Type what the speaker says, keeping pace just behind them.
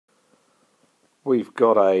we've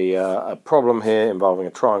got a problem here involving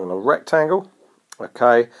a triangle and a rectangle,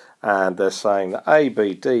 okay, and they're saying that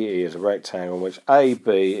ABDE is a rectangle in which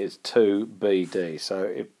AB is 2BD. So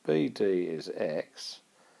if BD is X,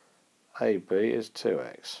 AB is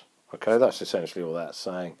 2X. Okay, that's essentially all that's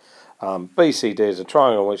saying. BCD is a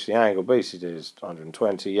triangle in which the angle BCD is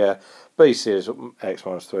 120, yeah. BC is x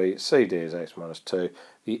minus 3, CD is x minus 2.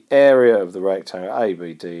 The area of the rectangle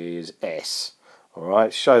ABD is S.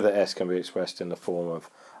 Alright, show that S can be expressed in the form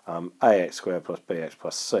of AX squared plus BX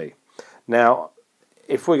plus C. Now,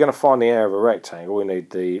 if we're going to find the area of a rectangle, we need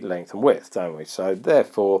the length and width, don't we? So,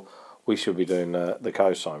 therefore, we should be doing the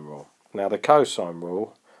cosine rule. Now, the cosine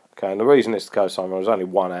rule, okay, and the reason it's the cosine rule is only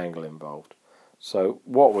one angle involved. So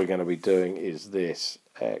what we're going to be doing is this,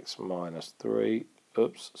 x minus 3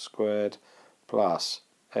 squared plus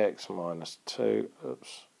x minus 2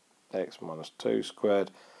 x minus 2 squared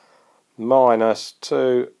minus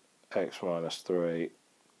 2 x minus 3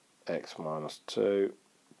 x minus 2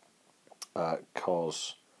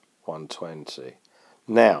 cos 120.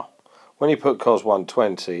 Now, when you put cos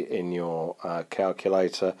 120 in your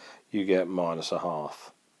calculator, you get minus a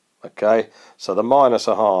half. Okay, so the minus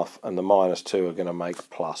a half and the minus 2 are going to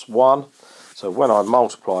make plus 1. So when I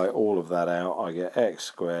multiply all of that out, I get x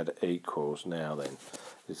squared equals, now then,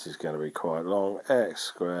 this is going to be quite long, x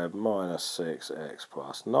squared minus 6x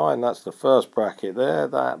plus 9. That's the first bracket there.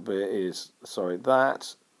 That bit is,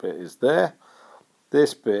 that bit is there.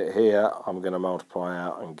 This bit here, I'm going to multiply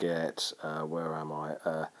out and get, where am I,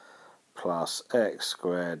 plus x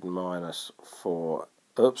squared minus 4,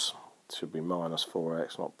 should be minus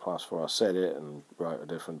 4x, not plus 4. I said it and wrote a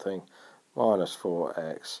different thing. Minus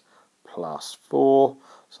 4x plus 4.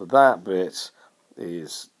 So that bit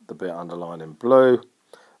is the bit underlined in blue.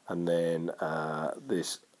 And then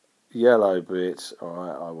this yellow bit,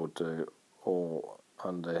 alright, I will do all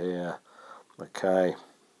under here, okay,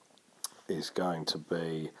 is going to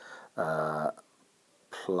be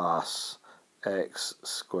plus x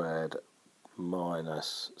squared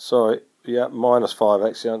minus, minus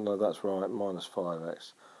 5x, yeah, no, that's right, minus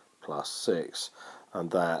 5x plus 6,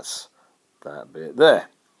 and that's that bit there.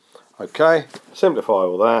 Okay, simplify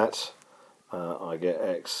all that, I get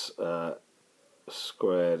x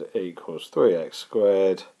squared equals 3x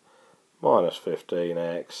squared minus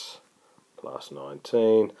 15x plus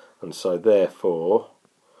 19, and so therefore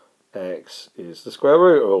x is the square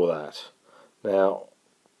root of all that. Now,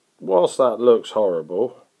 whilst that looks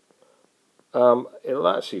horrible, it'll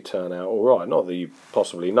actually turn out alright. Not that you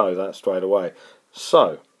possibly know that straight away.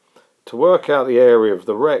 So, to work out the area of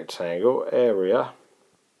the rectangle, area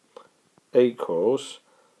equals,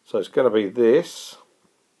 so it's going to be this,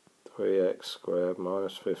 3x squared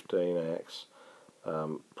minus 15x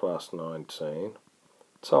plus 19,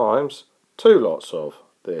 times 2 lots of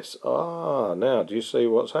this. Now do you see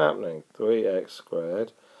what's happening? 3x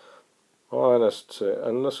squared minus 2,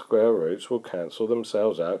 and the square roots will cancel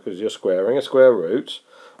themselves out because you're squaring a square root,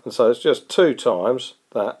 and so it's just 2 times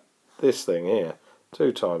this thing here,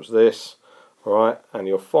 2 times this, right? And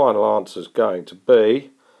your final answer is going to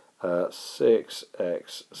be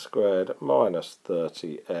 6x squared minus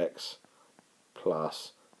 30x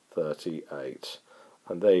plus 38.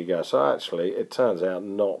 And there you go. So actually it turns out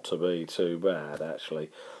not to be too bad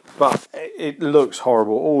actually, but it looks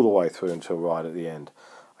horrible all the way through until right at the end.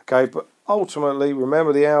 Okay, but ultimately,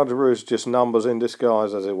 remember, the algebra is just numbers in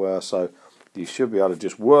disguise, as it were, so you should be able to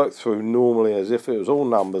just work through normally as if it was all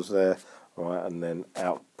numbers there, right, and then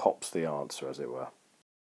out pops the answer, as it were.